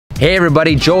Hey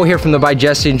everybody, Joe here from the By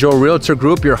Jesse and Joe Realtor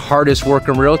Group, your hardest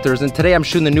working realtors, and today I'm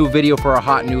shooting a new video for a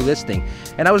hot new listing.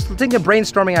 And I was thinking of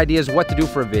brainstorming ideas what to do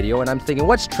for a video, and I'm thinking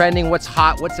what's trending, what's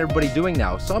hot, what's everybody doing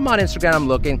now. So I'm on Instagram, I'm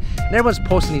looking, and everyone's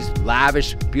posting these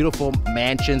lavish, beautiful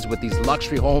mansions with these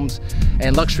luxury homes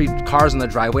and luxury cars on the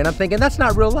driveway, and I'm thinking that's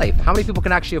not real life. How many people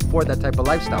can actually afford that type of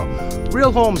lifestyle?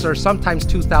 Real homes are sometimes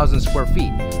 2,000 square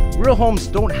feet. Real homes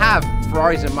don't have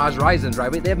Ferraris and Maseratis in the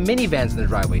driveway, they have minivans in the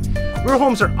driveway. Real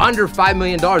homes are under $5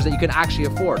 million that you can actually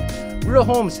afford. Real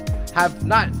homes have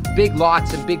not big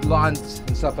lots and big lawns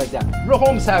and stuff like that. Real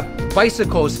homes have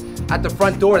bicycles at the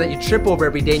front door that you trip over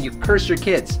every day and you curse your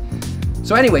kids.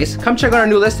 So anyways, come check out our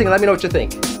new listing and let me know what you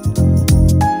think.